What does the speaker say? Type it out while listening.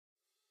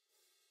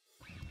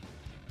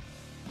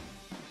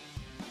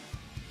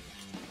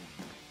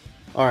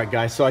All right,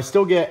 guys, so I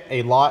still get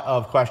a lot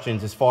of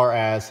questions as far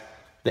as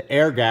the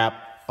air gap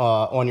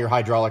on your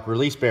hydraulic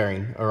release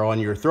bearing or on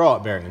your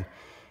throwout bearing.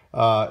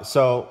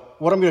 So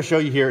what I'm going to show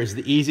you here is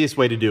the easiest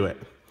way to do it.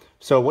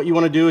 So what you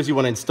want to do is you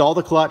want to install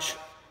the clutch,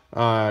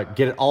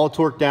 get it all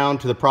torqued down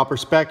to the proper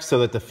specs so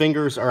that the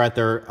fingers are at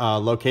their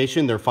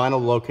location, their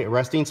final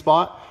resting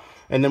spot.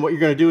 And then what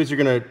you're going to do is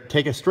you're going to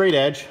take a straight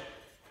edge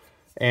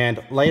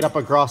and lay it up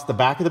across the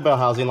back of the bell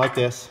housing like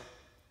this.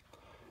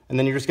 And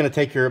then you're just going to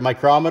take your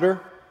micrometer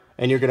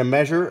and you're going to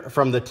measure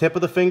from the tip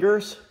of the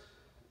fingers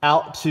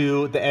out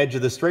to the edge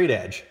of the straight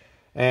edge.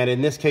 And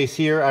in this case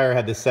here, I already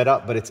had this set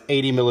up, but it's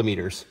 80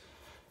 millimeters.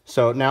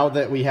 So now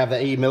that we have the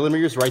 80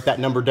 millimeters, write that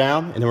number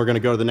down, and then we're going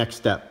to go to the next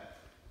step.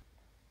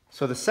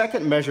 So the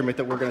second measurement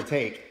that we're going to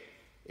take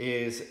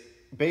is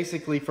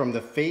basically from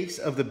the face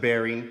of the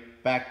bearing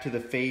back to the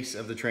face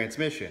of the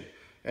transmission.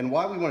 And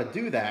why we want to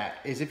do that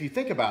is, if you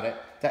think about it,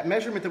 that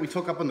measurement that we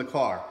took up in the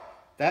car,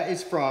 that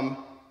is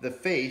from the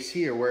face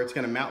here where it's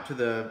going to mount to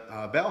the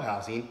bell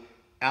housing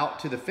out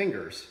to the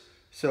fingers.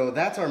 So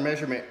that's our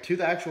measurement to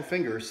the actual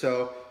fingers.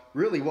 So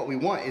really what we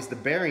want is the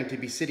bearing to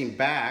be sitting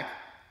back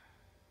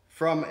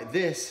from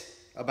this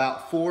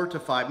about 4 to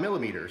 5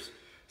 millimeters.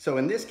 So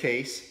in this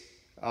case,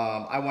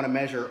 I want to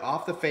measure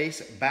off the face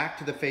back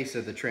to the face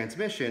of the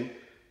transmission,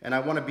 and I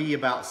want to be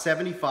about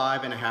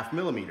 75.5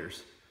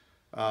 millimeters.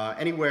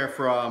 Anywhere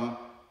from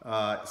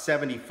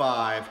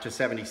 75 to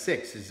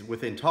 76 is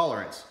within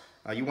tolerance.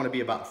 You want to be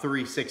about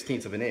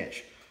 3/16 of an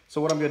inch. So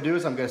what I'm going to do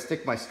is I'm going to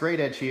stick my straight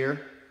edge here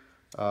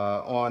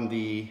on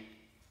the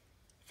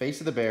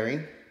face of the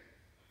bearing,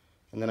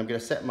 and then I'm going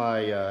to set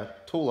my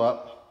tool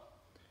up,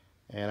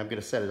 and I'm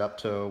going to set it up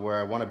to where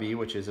I want to be,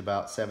 which is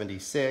about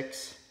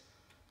 76.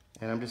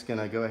 And I'm just going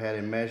to go ahead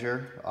and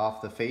measure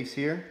off the face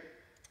here,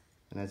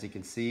 and as you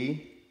can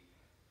see,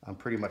 I'm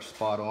pretty much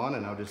spot on,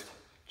 and I'll just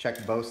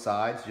check both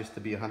sides just to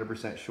be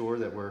 100% sure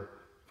that we're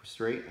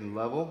straight and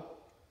level,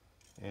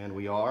 and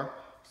we are.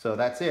 So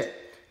that's it.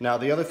 Now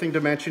the other thing to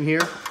mention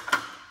here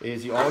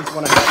is you always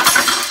want to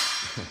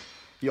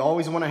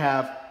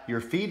have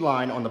your feed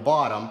line on the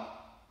bottom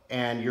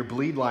and your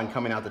bleed line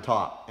coming out the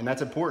top. And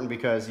that's important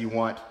because you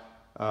want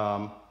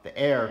the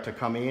air to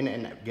come in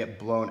and get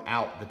blown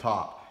out the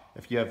top.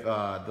 If you have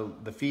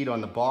the feed on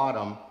the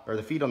bottom or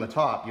the feed on the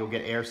top, you'll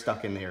get air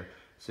stuck in there.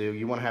 So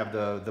you want to have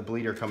the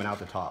bleeder coming out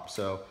the top.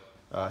 So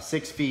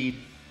 6 feed,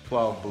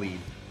 12 bleed.